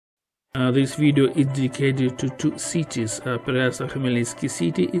This video is dedicated to two cities, Pereyaslav-Khmelnitsky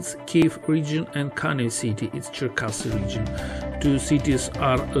city, it's Kiev region, and Kanev city, it's Cherkasy region. Two cities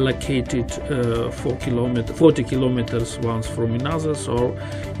are located 40 kilometers one from another, so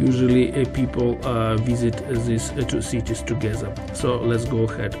usually people visit these two cities together. So let's go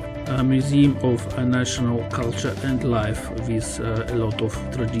ahead. A museum of national culture and life with a lot of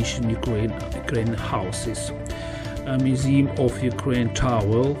tradition Ukrainian houses. A museum of Ukraine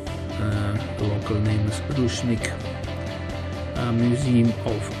towel, the local name is Rushnik. A museum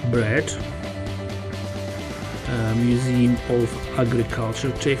of bread. A museum of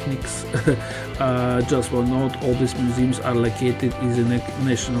agriculture techniques. Just one note, all these museums are located in the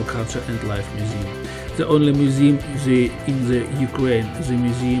National Culture and Life Museum. The only museum in the Ukraine, the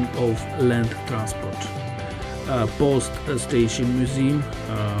Museum of Land Transport. Post Station Museum.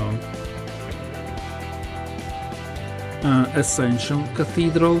 Ascension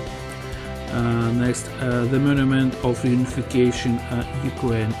Cathedral. Next, the Monument of Unification,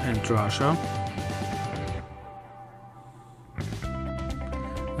 Ukraine and Russia.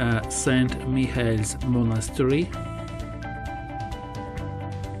 St. Michael's Monastery.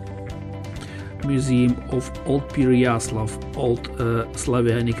 Museum of Old Pereyaslav, Old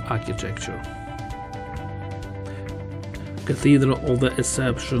Slavonic Architecture. Cathedral of the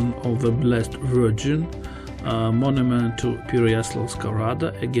Assumption of the Blessed Virgin. Monument to Pereyaslavskaya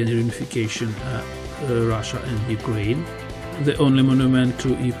Rada, again reunification Russia and Ukraine. The only monument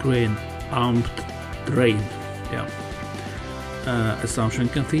to Ukraine armed train, Assumption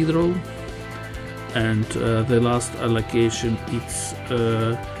Cathedral, and the last location it's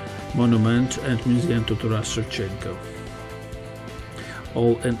monument and museum to Taras Shevchenko.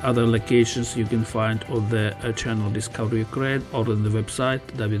 All and other locations you can find on the channel Discover Ukraine or on the website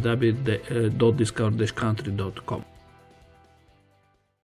www.discover-country.com.